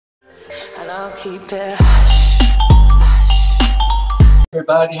and I'll keep it hush.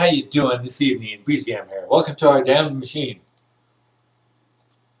 Everybody, how you doing this evening? BZM here. Welcome to our damn machine.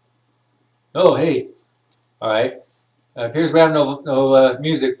 Oh, hey. All right. Appears we have no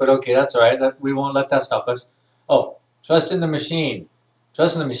music, but okay, that's all right. We won't let that stop us. Oh, trust in the machine.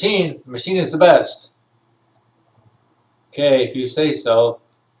 Trust in the machine. The machine is the best. Okay, if you say so.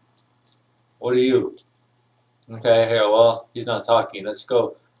 What are you? Okay, here. Well, he's not talking. Let's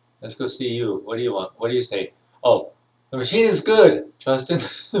go. Let's go see you. What do you want? What do you say? Oh, the machine is good. Trust in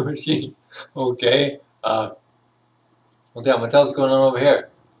the machine. Okay. Well, damn. What the hell's going on over here?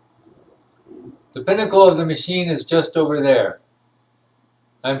 The pinnacle of the machine is just over there.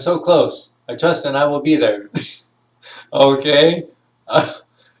 I'm so close. I trust and I will be there. Okay.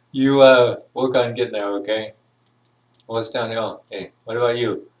 You work on getting there. Okay. What's down here? Oh, hey. What about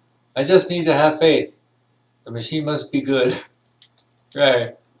you? I just need to have faith. The machine must be good.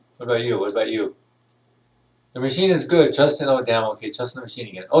 Right. What about you? What about you? The machine is good. Trust in. Oh, damn. Okay. Trust in the machine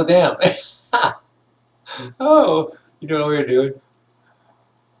again. Oh, damn. Oh, you don't know what you're doing.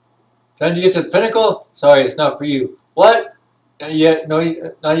 Trying to get to the pinnacle? Sorry, it's not for you. What? Not yet. No,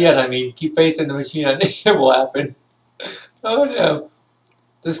 not yet. I mean, keep faith in the machine. I think it will happen. Oh, damn.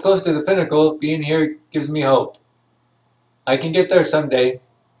 This close to the pinnacle, being here gives me hope. I can get there someday.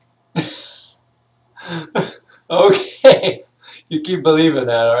 Okay. You keep believing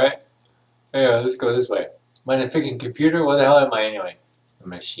that, alright? Yeah, let's go this way. Am I a freaking computer? What the hell am I anyway? A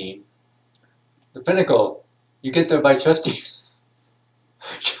machine. The pinnacle. You get there by trusting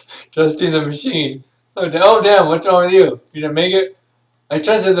trusting the machine. Oh damn, what's wrong with you? You didn't make it? I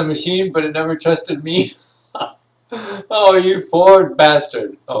trusted the machine, but it never trusted me. Oh, you poor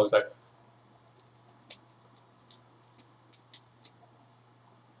bastard. Oh, sorry.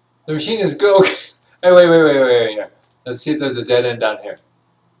 The machine is good. Hey, wait here. Let's see if there's a dead end down here.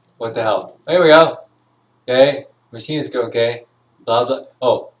 What the hell? There we go. Okay. Machine is good, okay. Blah, blah.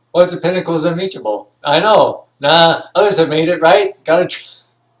 Oh, what if the pinnacle is unreachable? I know. Nah, others have made it, right? Gotta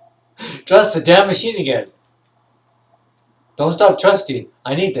trust the damn machine again. Don't stop trusting.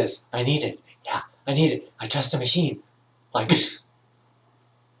 I need this. I need it. Yeah, I need it. I trust the machine. Like,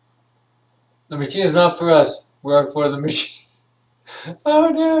 the machine is not for us. We're for the machine.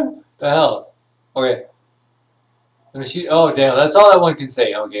 Oh, damn. The hell? Okay. The machine. Oh, damn. That's all that one can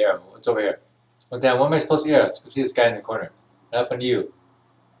say. Okay, here. What's over here? Oh, damn. What am I supposed to hear? Let's go see this guy in the corner. What happened to you?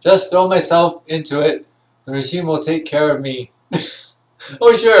 Just throw myself into it. The machine will take care of me.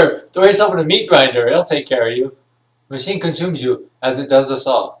 Oh, sure. Throw yourself in a meat grinder. It'll take care of you. The machine consumes you as it does us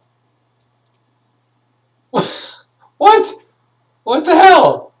all. What? What the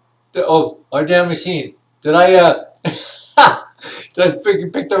hell? Oh, our damn machine. Did I, did I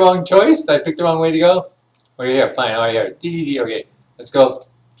freaking pick the wrong choice? Did I pick the wrong way to go? Okay, here, fine. All right, here. Okay, let's go.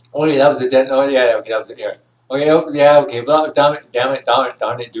 Oh, yeah, that was a dead. Oh, yeah, okay, that was it here. Okay, oh, yeah, okay. Damn it,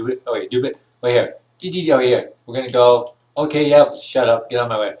 do it. Okay, do it. Wait here. Okay, here. We're gonna go. Okay, yeah, shut up. Get out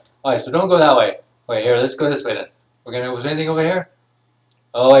of my way. All right, so don't go that way. Okay, here, let's go this way then. Was there anything over here?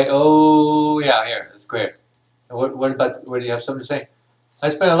 Oh, wait, oh, yeah, here. Let's go here. What do you have something to say? I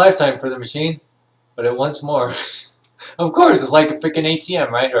spent a lifetime for the machine, but it wants more. Of course, it's like a freaking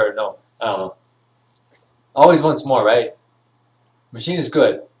ATM, right? Or no, I don't know. Always wants more, right? Machine is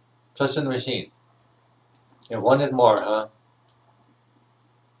good. Trust in the machine. It wanted more, huh?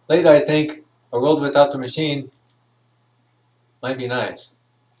 Later, I think, a world without the machine might be nice.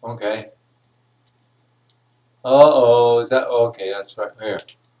 Okay. Uh-oh, is that... Okay, that's right here.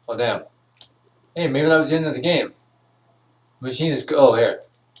 Oh, damn. Hey, maybe that was the end of the game. The machine is... Oh, here.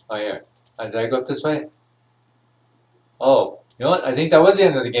 Oh, here. Did I go up this way? Oh, you know what? I think that was the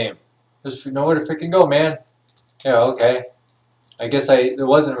end of the game. There's nowhere to freaking go, man. Yeah, okay. I guess there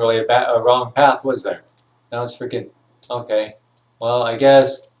wasn't really a wrong path, was there? Now it's freaking... Okay. Well, I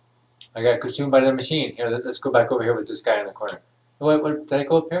guess I got consumed by the machine. Here, let's go back over here with this guy in the corner. What did I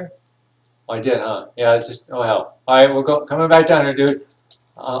go up here? Oh, I did, huh? Yeah, it's just... Oh, hell. Alright, we'll go... Coming back down here, dude.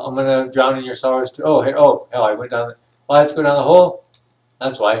 I'm gonna drown in your sorrows too. Oh, here. Oh, hell, I went down... Oh, I have to go down the hole?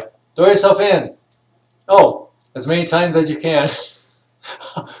 That's why. Throw yourself in! Oh, as many times as you can.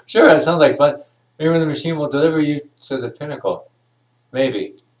 Sure, that sounds like fun. Maybe the machine will deliver you to the pinnacle.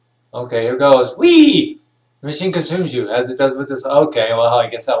 Maybe. Okay, here goes. Whee! The machine consumes you, as it does with this. Okay, well, I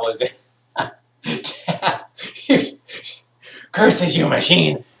guess that was it. Curses you,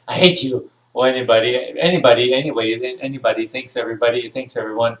 machine! I hate you. Well, anybody thinks everybody, thinks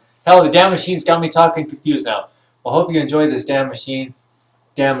everyone. Hell, the damn machine's got me talking confused now. Well, hope you enjoy this damn machine.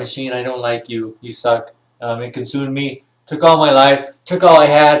 Damn machine, I don't like you. You suck. It consumed me. Took all my life. Took all I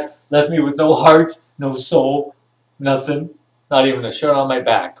had. Left me with no heart, no soul, nothing. Not even a shirt on my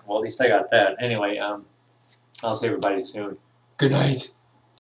back. Well, at least I got that. Anyway, I'll see everybody soon. Good night.